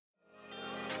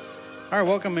All right,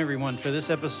 welcome everyone for this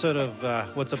episode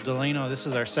of What's Up Delano. This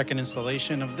is our second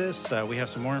installation of this. We have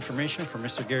some more information from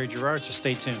Mr. Gary Gerard, so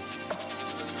stay tuned.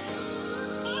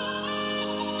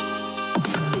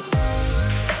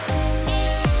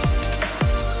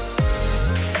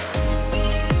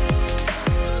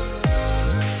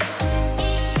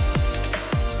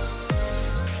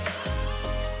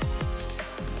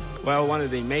 Well, one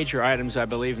of the major items, I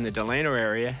believe, in the Delano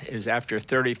area is after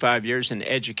 35 years in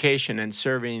education and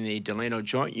serving the Delano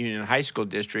Joint Union High School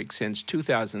District since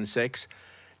 2006,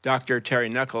 Dr. Terry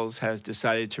Knuckles has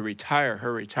decided to retire.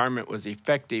 Her retirement was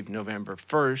effective November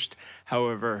 1st.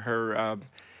 However, her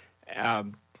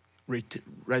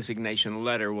resignation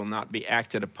letter will not be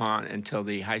acted upon until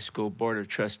the High School Board of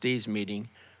Trustees meeting,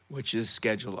 which is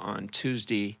scheduled on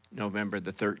Tuesday, November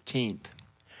the 13th.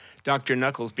 Dr.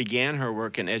 Knuckles began her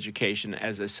work in education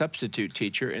as a substitute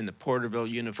teacher in the Porterville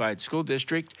Unified School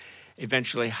District,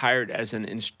 eventually hired as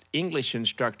an English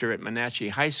instructor at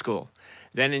Monache High School.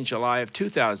 Then in July of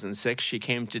 2006, she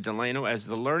came to Delano as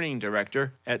the learning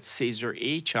director at Cesar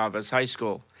E. Chavez High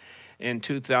School. In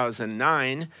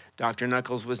 2009, Dr.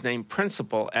 Knuckles was named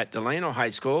principal at Delano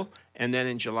High School, and then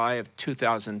in July of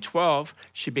 2012,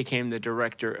 she became the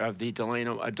director of the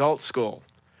Delano Adult School.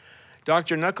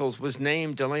 Dr. Knuckles was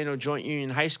named Delano Joint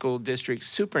Union High School District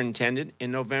Superintendent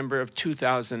in November of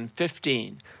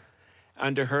 2015.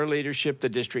 Under her leadership, the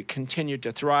district continued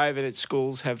to thrive, and its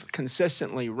schools have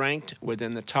consistently ranked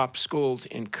within the top schools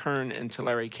in Kern and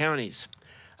Tulare counties.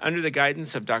 Under the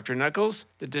guidance of Dr. Knuckles,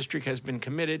 the district has been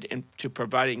committed to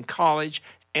providing college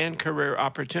and career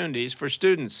opportunities for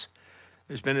students.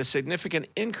 There's been a significant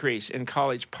increase in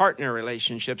college partner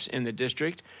relationships in the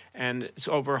district, and it's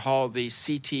overhauled the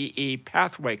CTE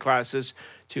pathway classes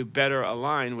to better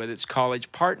align with its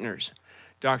college partners.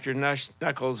 Dr.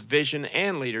 Knuckles' vision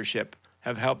and leadership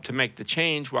have helped to make the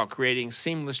change while creating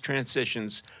seamless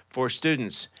transitions for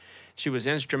students. She was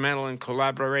instrumental in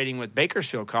collaborating with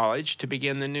Bakersfield College to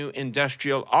begin the new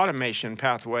industrial automation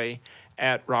pathway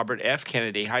at Robert F.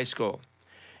 Kennedy High School.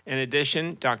 In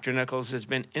addition, Dr. Knuckles has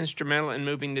been instrumental in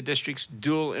moving the district's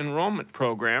dual enrollment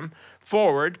program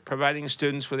forward, providing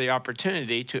students with the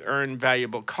opportunity to earn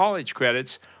valuable college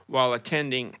credits while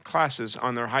attending classes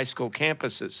on their high school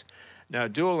campuses. Now,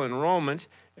 dual enrollment,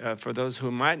 for those who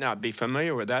might not be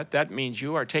familiar with that means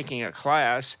you are taking a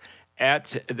class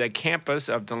at the campus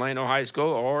of Delano High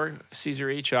School or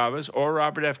Cesar E. Chavez or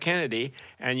Robert F. Kennedy,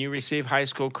 and you receive high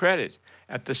school credit.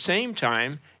 At the same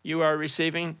time, you are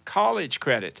receiving college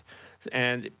credit,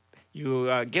 and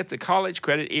you get the college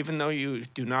credit even though you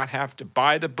do not have to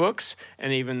buy the books,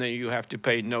 and even though you have to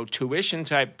pay no tuition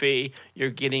type fee, you're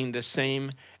getting the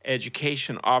same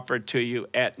education offered to you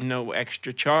at no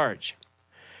extra charge.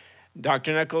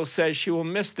 Dr. Knuckles says she will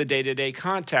miss the day-to-day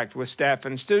contact with staff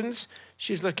and students.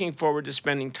 She's looking forward to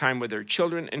spending time with her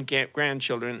children and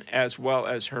grandchildren as well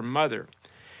as her mother.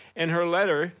 In her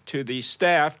letter to the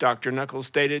staff, Dr. Knuckles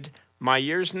stated, "My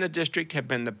years in the district have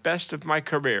been the best of my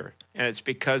career, and it's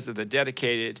because of the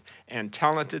dedicated and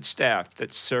talented staff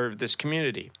that serve this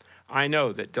community. I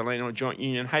know that Delano Joint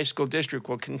Union High School District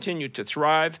will continue to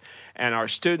thrive, and our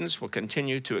students will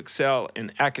continue to excel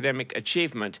in academic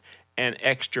achievement and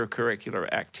extracurricular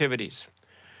activities."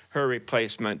 Her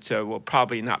replacement will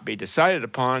probably not be decided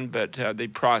upon, but the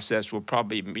process will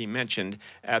probably be mentioned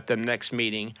at the next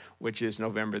meeting, which is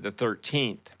November the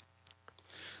 13th.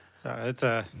 It's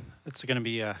going to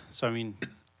be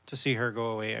to see her go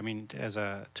away.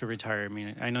 To retire.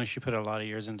 I know she put a lot of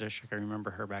years in district. I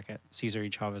remember her back at Cesar E.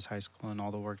 Chavez High School and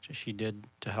all the work that she did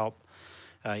to help,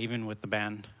 even with the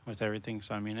band, with everything.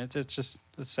 So it's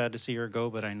sad to see her go,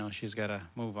 but I know she's got to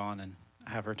move on and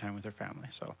have her time with her family.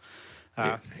 So.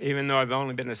 Even though I've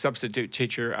only been a substitute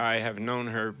teacher, I have known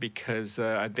her because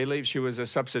I believe she was a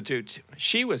substitute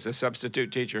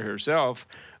teacher herself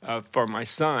for my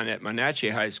son at Monache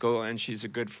High School, and she's a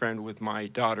good friend with my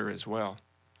daughter as well.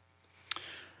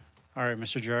 All right,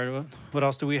 Mr. Gerard, what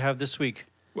else do we have this week?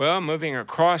 Well, moving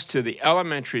across to the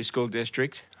elementary school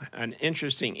district, an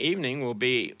interesting evening will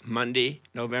be Monday,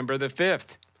 November the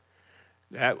 5th.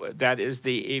 That is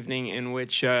the evening in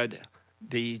which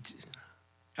the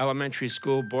Elementary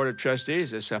School Board of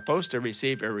Trustees is supposed to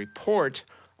receive a report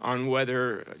on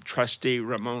whether Trustee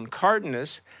Ramon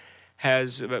Cardenas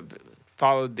has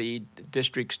followed the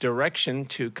district's direction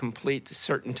to complete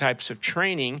certain types of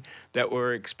training that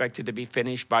were expected to be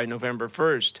finished by November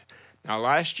 1st. Now,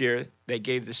 last year, they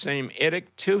gave the same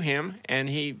edict to him, and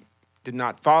he did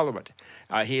not follow it.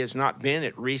 He has not been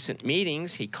at recent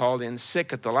meetings. He called in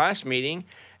sick at the last meeting,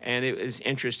 and it is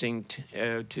interesting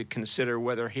to consider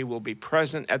whether he will be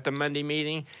present at the Monday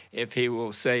meeting, if he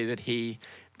will say that he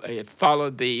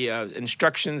followed the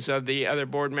instructions of the other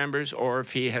board members or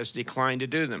if he has declined to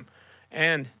do them.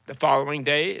 And the following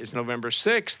day is November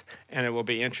 6th, and it will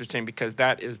be interesting because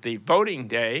that is the voting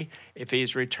day. If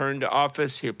he's returned to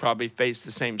office, he'll probably face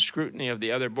the same scrutiny of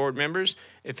the other board members.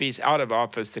 If he's out of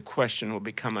office, the question will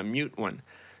become a mute one.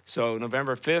 So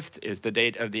November 5th is the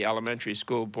date of the Elementary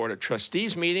School Board of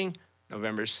Trustees meeting.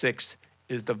 November 6th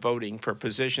is the voting for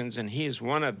positions, and he is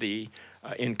one of the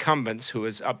incumbents who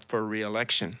is up for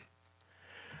re-election.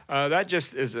 That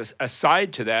just is a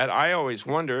side to that. I always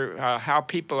wonder how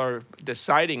people are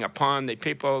deciding upon the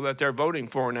people that they're voting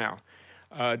for now.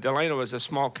 Delano is a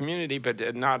small community,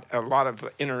 but not a lot of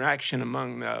interaction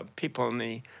among the people in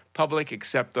the public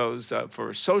except those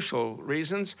for social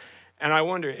reasons. And I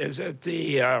wonder, is it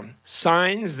the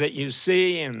signs that you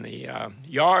see in the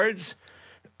yards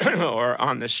or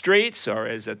on the streets, or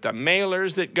is it the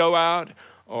mailers that go out,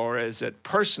 or is it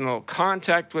personal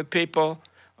contact with people?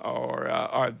 Or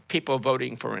are people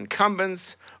voting for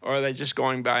incumbents, or are they just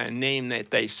going by a name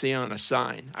that they see on a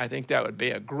sign? I think that would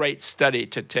be a great study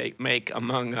to make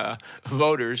among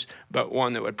voters, but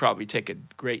one that would probably take a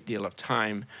great deal of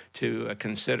time to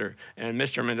consider. And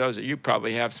Mr. Mendoza, you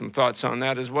probably have some thoughts on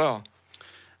that as well.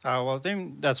 Well, I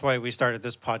think that's why we started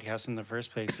this podcast in the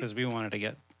first place, because we wanted to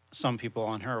get some people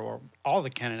on her, or all the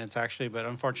candidates actually, but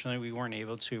unfortunately we weren't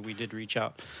able to. We did reach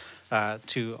out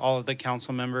to all of the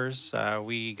council members.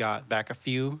 We got back a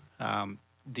few,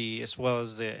 as well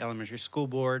as the elementary school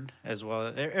board, as well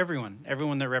as everyone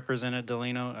that represented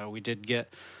Delano. We did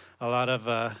get a lot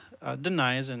of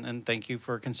denies, and thank you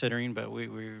for considering, but we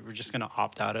were just going to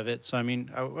opt out of it. So, I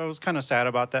mean, I was kind of sad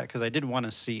about that because I did want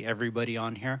to see everybody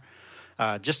on here.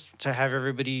 Just to have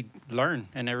everybody learn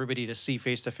and everybody to see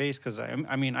face to face. Because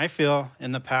I feel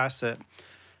in the past that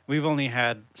we've only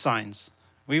had signs.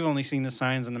 We've only seen the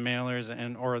signs and the mailers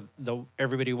or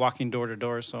everybody walking door to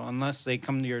door. So unless they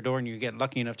come to your door and you get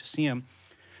lucky enough to see them,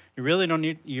 you really don't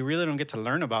get to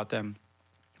learn about them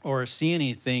or see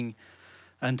anything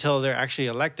until they're actually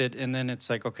elected. And then it's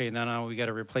like, okay, now we got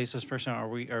to replace this person, or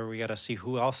we got to see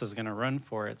who else is going to run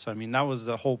for it. So, I mean, that was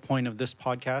the whole point of this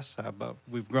podcast, but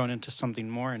we've grown into something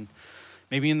more. And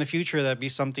maybe in the future, that'd be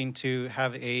something to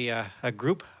have a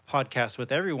group podcast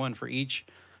with everyone for each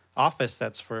office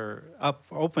that's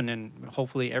open, and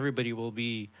hopefully everybody will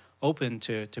be open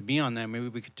to be on that. Maybe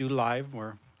we could do live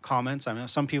or comments. I mean,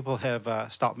 some people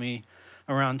have stopped me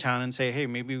around town and say, hey,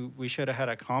 maybe we should have had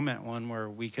a comment one where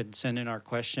we could send in our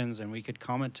questions and we could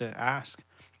comment to ask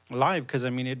live, because I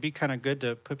mean, it'd be kind of good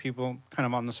to put people kind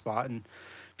of on the spot and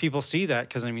people see that,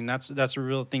 because I mean, that's a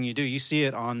real thing you do. You see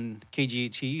it on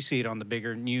KGET, you see it on the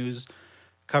bigger news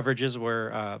coverages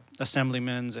where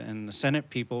assemblymen and the Senate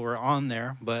people were on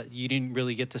there, but you didn't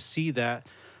really get to see that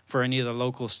for any of the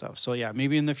local stuff. So yeah,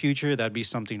 maybe in the future that'd be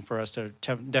something for us to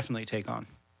definitely take on.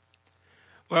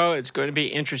 Well, it's going to be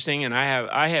interesting, and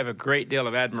I have a great deal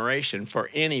of admiration for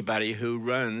anybody who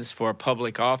runs for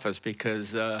public office,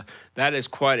 because that is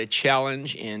quite a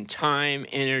challenge in time,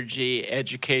 energy,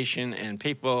 education, and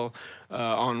people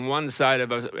on one side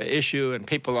of an issue and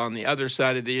people on the other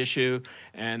side of the issue.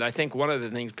 And I think one of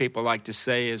the things people like to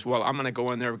say is, well, I'm going to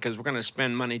go in there because we're going to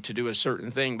spend money to do a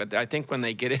certain thing. But I think when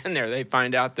they get in there, they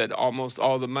find out that almost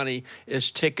all the money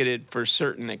is ticketed for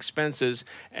certain expenses,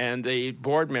 and the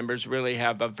board members really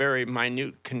have a very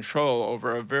minute control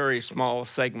over a very small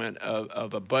segment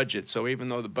of a budget. So even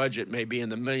though the budget may be in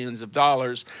the millions of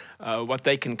dollars, what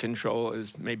they can control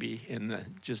is maybe in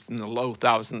the low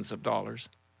thousands of dollars.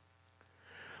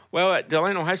 Well, at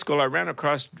Delano High School, I ran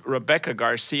across Rebecca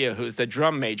Garcia, who's the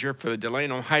drum major for the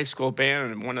Delano High School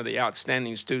Band and one of the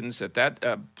outstanding students at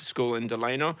that school in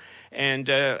Delano. And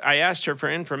I asked her for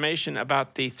information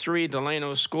about the 3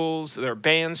 Delano schools, their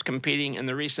bands competing in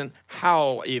the recent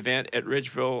Howl event at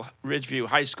Ridgeview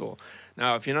High School.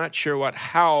 Now, if you're not sure what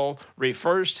Howl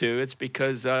refers to, it's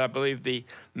because I believe the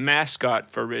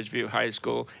mascot for Ridgeview High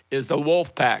School is the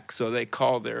Wolf Pack, so they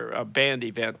call their band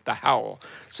event the Howl.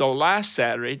 So last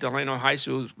Saturday, Delano High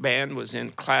School's band was in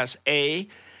Class A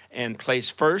and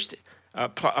placed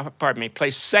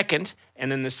second,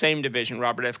 and in the same division,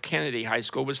 Robert F. Kennedy High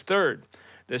School was third.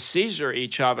 The Cesar E.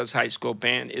 Chavez High School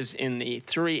band is in the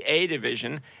 3A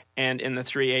division, and in the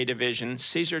 3A division,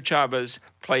 Cesar Chavez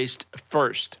placed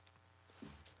first.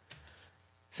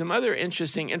 Some other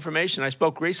interesting information. I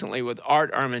spoke recently with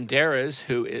Art Armendariz,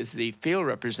 who is the field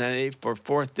representative for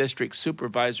 4th District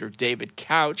Supervisor David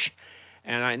Couch.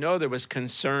 And I know there was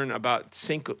concern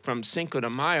from Cinco de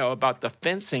Mayo about the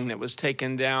fencing that was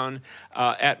taken down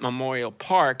at Memorial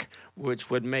Park, which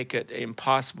would make it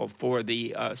impossible for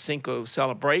the Cinco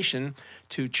celebration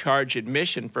to charge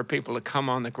admission for people to come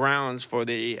on the grounds for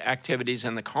the activities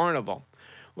in the carnival.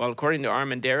 Well, according to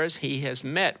Armendariz, he has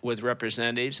met with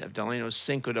representatives of Delano's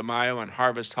Cinco de Mayo and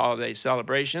Harvest Holiday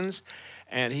celebrations,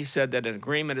 and he said that an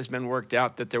agreement has been worked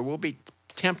out that there will be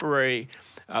temporary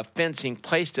fencing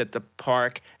placed at the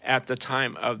park at the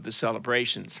time of the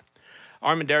celebrations.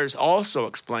 Armendariz also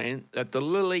explained that the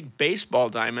Little League baseball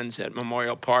diamonds at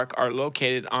Memorial Park are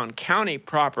located on county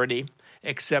property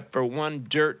except for one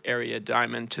dirt area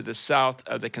diamond to the south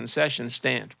of the concession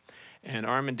stand. And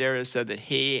Armendariz said that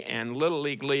he and Little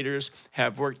League leaders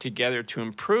have worked together to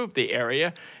improve the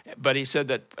area, but he said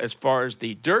that as far as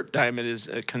the dirt diamond is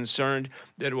concerned,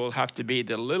 that it will have to be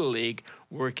the Little League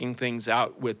working things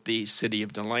out with the city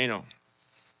of Delano.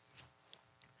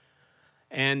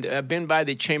 And I've been by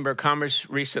the Chamber of Commerce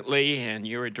recently, and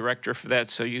you're a director for that,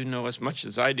 so you know as much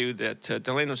as I do that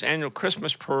Delano's annual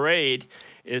Christmas parade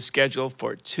is scheduled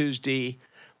for Tuesday,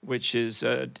 which is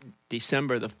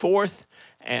December the 4th,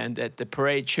 and that the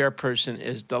parade chairperson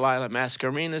is Delilah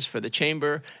Mascarenas for the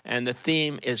Chamber, and the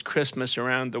theme is Christmas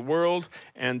Around the World,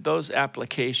 and those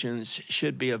applications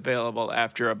should be available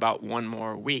after about one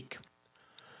more week.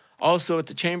 Also at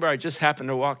the Chamber, I just happened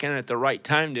to walk in at the right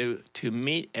time to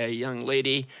meet a young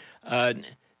lady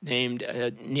named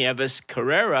Nieves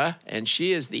Carrera, and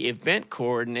she is the event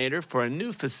coordinator for a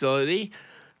new facility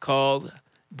called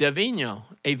Davino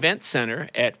Event Center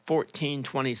at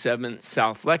 1427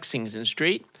 South Lexington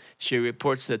Street. She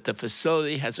reports that the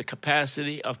facility has a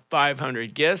capacity of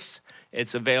 500 guests.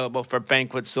 It's available for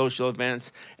banquets, social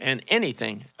events, and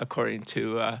anything, according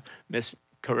to Ms.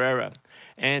 Carrera.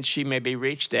 And she may be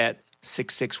reached at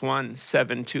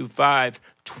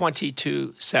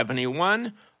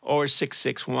 661-725-2271 or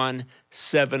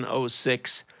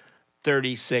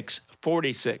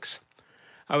 661-706-3646.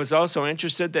 I was also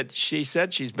interested that she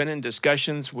said she's been in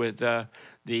discussions with the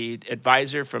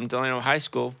advisor from Delano High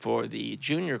School for the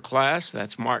junior class.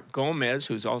 That's Mark Gomez,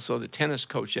 who's also the tennis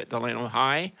coach at Delano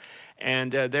High.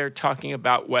 And they're talking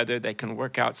about whether they can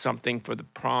work out something for the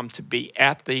prom to be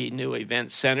at the new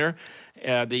event center.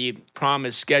 The prom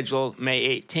is scheduled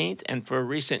May 18th, and for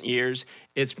recent years,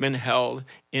 it's been held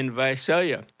in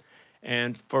Visalia.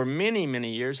 And for many,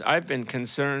 many years, I've been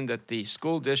concerned that the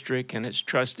school district and its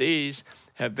trustees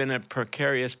have been in a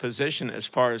precarious position as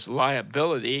far as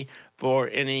liability for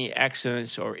any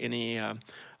accidents or any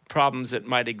problems that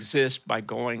might exist by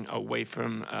going away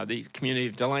from the community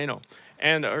of Delano.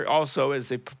 And also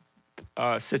is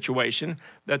a situation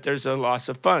that there's a loss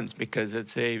of funds because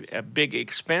it's a big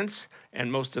expense,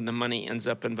 and most of the money ends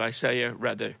up in Visalia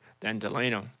rather than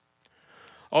Delano.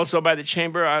 Also by the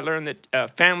Chamber, I learned that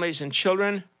families and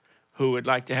children who would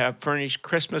like to have furnished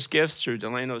Christmas gifts through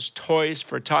Delano's Toys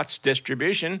for Tots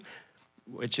distribution,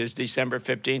 which is December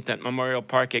 15th at Memorial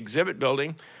Park Exhibit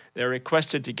Building, they're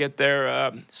requested to get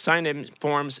their sign-in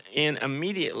forms in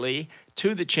immediately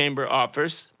to the Chamber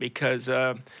office because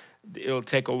it'll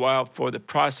take a while for the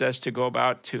process to go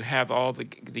about to have all the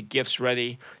gifts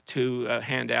ready to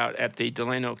hand out at the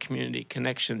Delano Community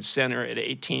Connection Center at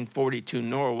 1842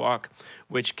 Norwalk,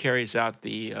 which carries out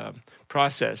the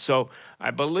process. So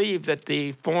I believe that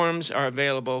the forms are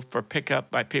available for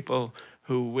pickup by people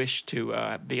who wish to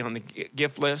be on the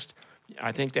gift list.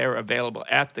 I think they're available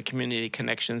at the Community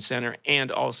Connection Center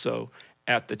and also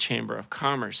at the Chamber of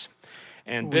Commerce.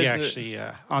 And we actually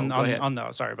on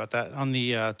the sorry about that, on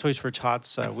the Toys for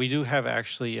Tots, we do have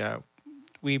actually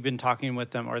we've been talking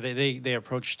with them, or they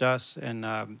approached us, and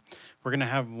we're going to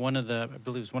have one of the, I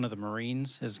believe it's one of the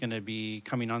Marines is going to be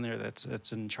coming on there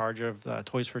that's in charge of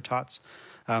Toys for Tots.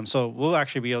 So we'll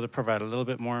actually be able to provide a little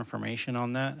bit more information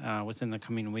on that within the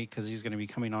coming week, because he's going to be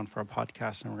coming on for a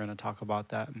podcast, and we're going to talk about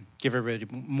that and give everybody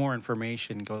more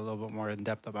information, go a little bit more in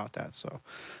depth about that. So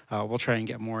we'll try and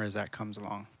get more as that comes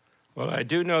along. Well, I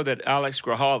do know that Alex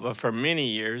Grijalva, for many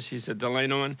years, he's a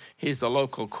Delanoan. He's the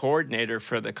local coordinator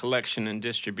for the collection and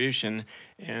distribution,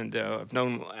 and I've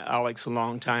known Alex a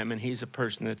long time, and he's a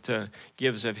person that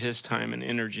gives of his time and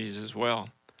energies as well.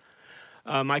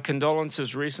 My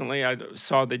condolences recently. I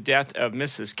saw the death of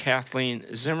Mrs.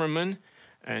 Kathleen Zimmerman,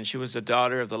 and she was the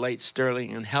daughter of the late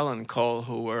Sterling and Helen Cole,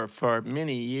 who were for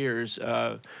many years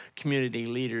community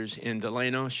leaders in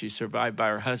Delano. She's survived by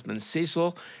her husband,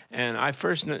 Cecil, and I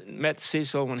first met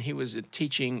Cecil when he was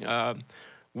teaching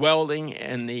welding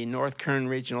in the North Kern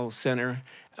Regional Center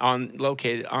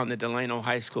located on the Delano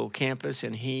High School campus,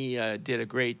 and he did a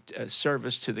great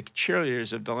service to the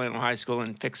cheerleaders of Delano High School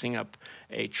in fixing up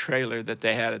a trailer that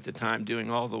they had at the time,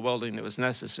 doing all the welding that was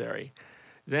necessary.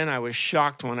 Then I was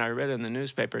shocked when I read in the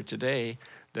newspaper today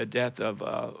the death of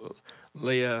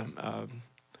Leah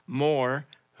Moore,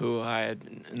 who I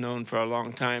had known for a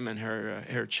long time, and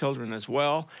her children as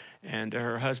well, and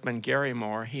her husband, Gary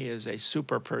Moore. He is a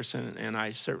super person, and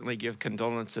I certainly give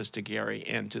condolences to Gary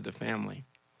and to the family.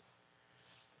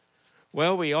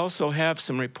 Well, we also have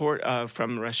some report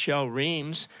from Rochelle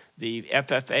Reams, the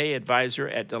FFA advisor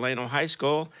at Delano High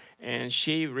School, and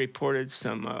she reported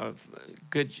some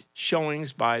good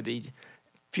showings by the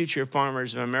Future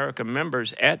Farmers of America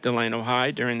members at Delano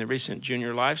High during the recent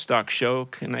Junior Livestock Show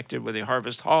connected with the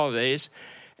Harvest Holidays.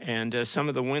 And some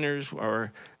of the winners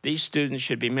are these students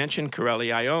should be mentioned: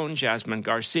 Corelli Ione, Jasmine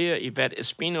Garcia, Yvette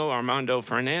Espino, Armando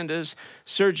Fernandez,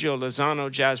 Sergio Lozano,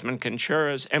 Jasmine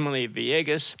Contreras, Emily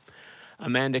Villegas,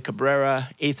 Amanda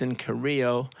Cabrera, Ethan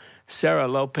Carrillo, Sarah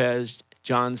Lopez,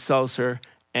 John Sulcer,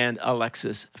 and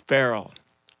Alexis Farrell.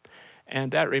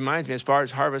 And that reminds me, as far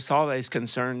as Harvest Holiday is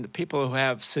concerned, people who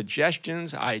have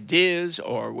suggestions, ideas,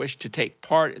 or wish to take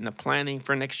part in the planning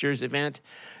for next year's event,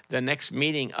 the next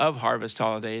meeting of Harvest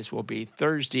Holidays will be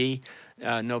Thursday,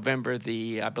 November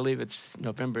the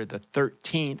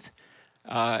 13th,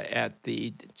 at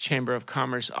the Chamber of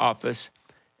Commerce office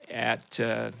at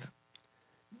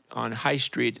on High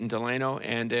Street in Delano.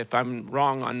 And if I'm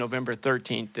wrong on November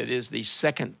 13th, it is the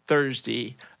second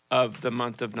Thursday of the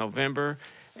month of November.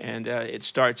 And it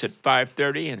starts at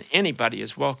 5:30, and anybody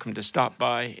is welcome to stop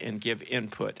by and give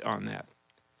input on that.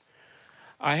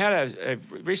 I had a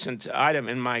recent item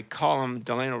in my column,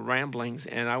 Delano Ramblings,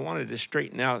 and I wanted to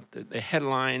straighten out the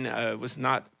headline. Was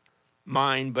not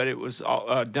mine, but it was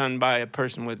done by a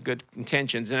person with good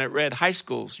intentions. And it read, "High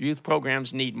schools, youth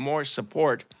programs need more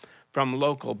support from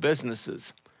local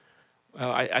businesses."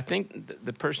 Well, I think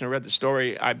the person who read the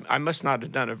story, I must not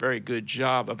have done a very good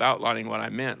job of outlining what I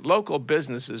meant. Local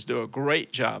businesses do a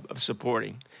great job of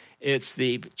supporting. It's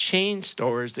the chain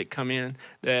stores that come in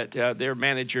that their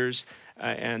managers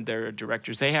and their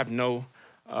directors, they have no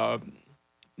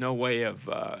way of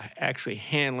actually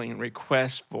handling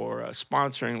requests for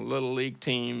sponsoring Little League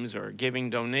teams or giving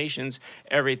donations.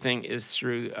 Everything is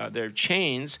through their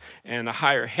chains and the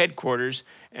higher headquarters.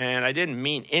 And I didn't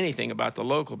mean anything about the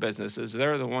local businesses.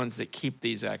 They're the ones that keep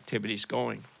these activities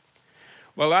going.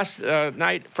 Well, last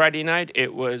night, Friday night,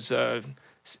 it was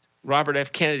Robert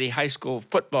F. Kennedy High School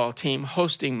football team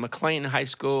hosting McLean High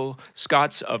School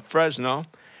Scots of Fresno.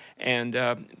 And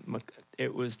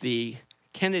it was the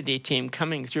Kennedy team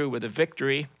coming through with a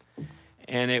victory,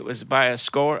 and it was by a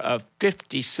score of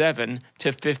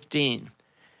 57-15.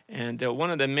 And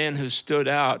one of the men who stood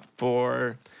out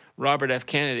for Robert F.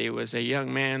 Kennedy was a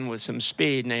young man with some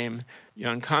speed named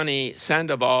Yonkani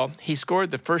Sandoval. He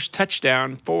scored the first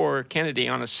touchdown for Kennedy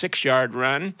on a 6-yard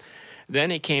run.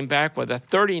 Then he came back with a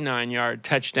 39-yard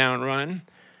touchdown run.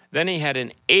 Then he had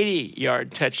an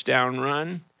 80-yard touchdown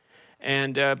run.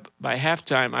 And by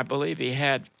halftime, I believe he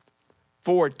had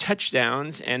 4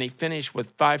 touchdowns, and he finished with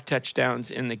 5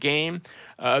 touchdowns in the game.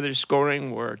 Others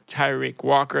scoring were Tyreek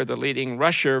Walker, the leading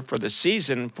rusher for the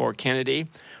season for Kennedy,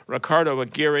 Ricardo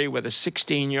Aguirre with a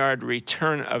 16-yard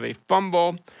return of a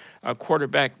fumble.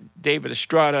 Quarterback David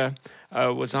Estrada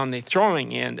was on the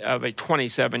throwing end of a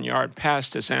 27-yard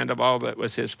pass to Sandoval that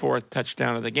was his 4th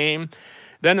touchdown of the game.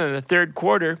 Then in the third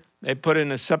quarter, they put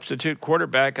in a substitute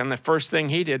quarterback, and the first thing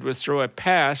he did was throw a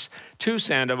pass to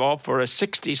Sandoval for a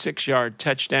 66-yard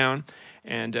touchdown.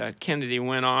 And Kennedy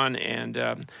went on, and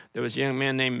there was a young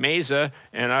man named Meza,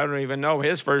 and I don't even know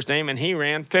his first name, and he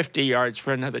ran 50 yards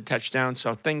for another touchdown.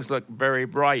 So things look very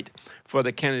bright for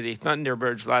the Kennedy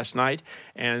Thunderbirds last night.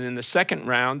 And in the second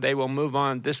round, they will move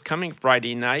on this coming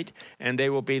Friday night, and they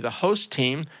will be the host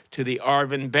team to the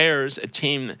Arvin Bears, a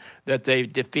team that they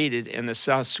defeated in the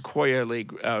South Sequoia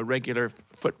League regular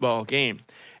football game.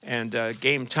 And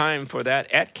game time for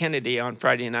that at Kennedy on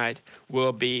Friday night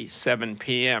will be 7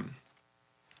 p.m.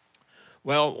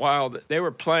 Well, while they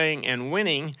were playing and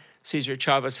winning, Cesar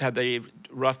Chavez had the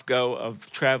rough go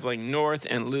of traveling north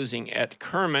and losing at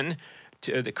Kerman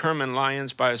to the Kerman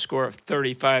Lions by a score of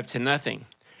 35-0.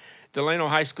 Delano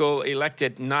High School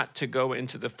elected not to go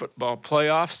into the football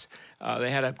playoffs. They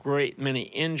had a great many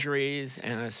injuries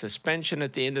and a suspension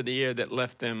at the end of the year that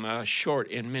left them short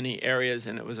in many areas,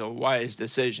 and it was a wise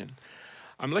decision.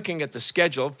 I'm looking at the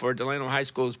schedule for Delano High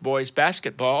School's boys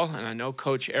basketball, and I know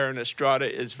Coach Aaron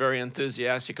Estrada is very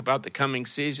enthusiastic about the coming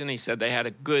season. He said they had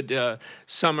a good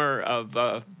summer of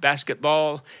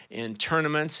basketball in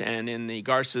tournaments and in the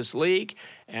Garces League,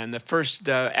 and the first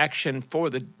action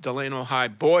for the Delano High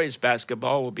boys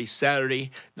basketball will be Saturday,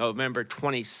 November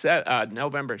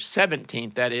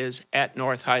 17th, that is, at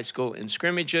North High School in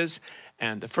scrimmages,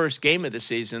 and the first game of the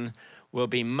season will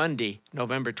be Monday,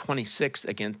 November 26th,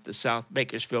 against the South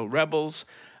Bakersfield Rebels.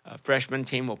 Freshman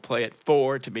team will play at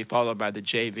 4 to be followed by the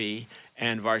JV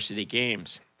and varsity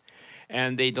games.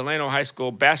 And the Delano High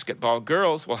School basketball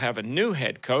girls will have a new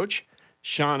head coach,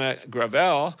 Shauna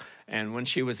Gravel. And when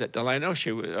she was at Delano,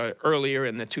 she was earlier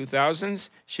in the 2000s,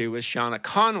 she was Shauna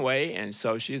Conway, and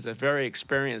so she's a very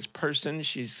experienced person.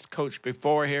 She's coached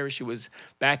before here. She was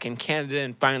back in Canada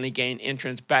and finally gained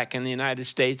entrance back in the United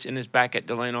States and is back at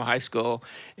Delano High School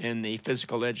in the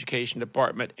physical education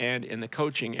department and in the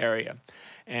coaching area.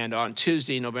 And on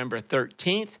Tuesday, November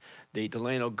 13th, the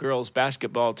Delano girls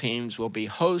basketball teams will be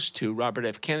host to Robert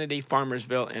F. Kennedy,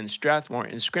 Farmersville, and Strathmore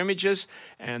in scrimmages.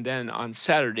 And then on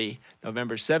Saturday,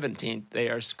 November 17th, they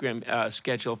are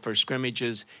scheduled for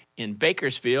scrimmages in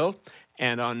Bakersfield.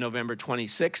 And on November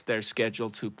 26th, they're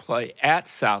scheduled to play at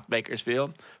South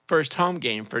Bakersfield. First home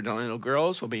game for Delano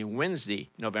girls will be Wednesday,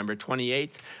 November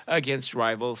 28th, against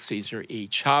rival Cesar E.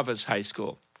 Chavez High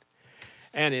School.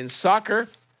 And in soccer,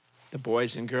 the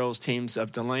boys and girls teams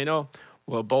of Delano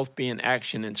will both be in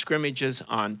action in scrimmages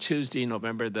on Tuesday,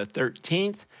 November the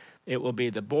 13th. It will be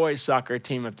the boys soccer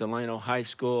team of Delano High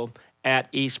School at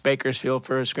East Bakersfield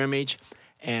for a scrimmage.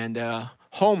 And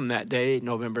home that day,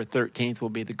 November 13th, will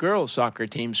be the girls soccer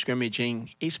team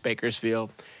scrimmaging East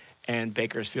Bakersfield and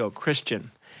Bakersfield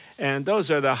Christian. And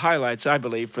those are the highlights, I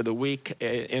believe, for the week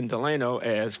in Delano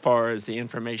as far as the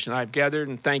information I've gathered.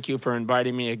 And thank you for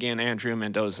inviting me again, Andrew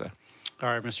Mendoza. All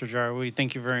right, Mr. Jar, we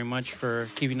thank you very much for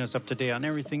keeping us up to date on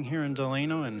everything here in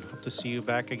Delano, and hope to see you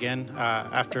back again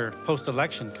after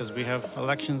post-election, because we have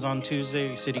elections on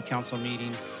Tuesday, city council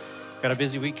meeting. Got a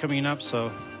busy week coming up, so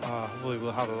hopefully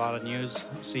we'll have a lot of news,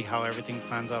 see how everything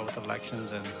plans out with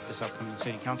elections and this upcoming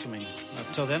city council meeting.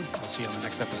 Until then, we'll see you on the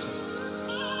next episode.